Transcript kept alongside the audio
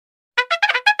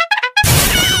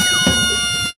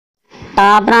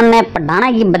छात्रा ने पढ़ाना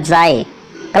की बजाय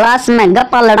क्लास में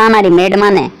गप्पा लड़ाना री मैडम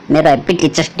ने मेरा पिटी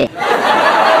चस्टे।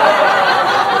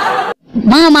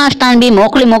 माँ मास्टर भी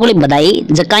मोकली मोकली बधाई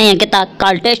जकाइया कहता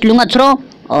कल टेस्ट लूंगा छोरो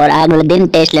और अगले दिन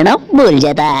टेस्ट लेना भूल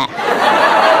जाता है।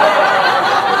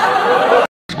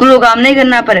 स्कूल काम नहीं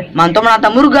करना पर मान तो बनाता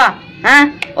मुर्गा हैं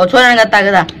और छोरा ने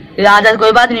कहता आज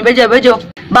कोई बात नहीं भेजो भेजो।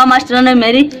 बा मास्टर ने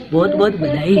मेरी बहुत बहुत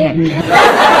बधाई है।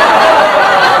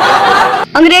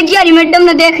 अंग्रेजी वाली मैडम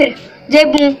ने देख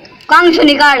जेबू कांग से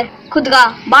निकाल खुद का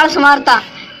बाल संवारता।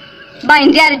 बा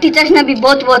हिंदी वाली टीचर्स ने भी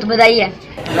बहुत बहुत बधाई है।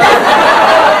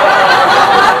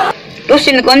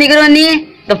 ट्यूशन को नहीं करवानी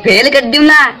तो फेल कर दूं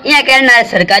ना यहाँ कहना है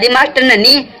सरकारी मास्टर ने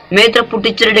नहीं। मेरी तरफ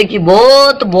टीचर डे की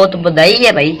बहुत बहुत बधाई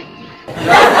है भाई।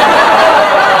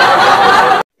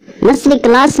 नर्सरी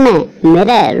क्लास में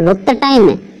मेरे रोते टाइम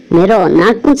मेरो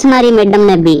नाखून सुनारी मैडम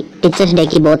ने भी टीचर्स डे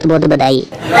की बहुत बहुत बधाई।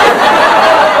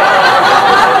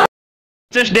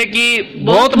 टीचर्स डे की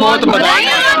बहुत बहुत बधाई।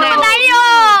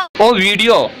 ओ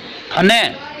वीडियो हने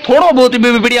थोड़ा बहुत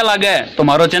भी बढ़िया लगे तो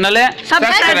हमारो चैनल है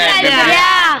सब्सक्राइब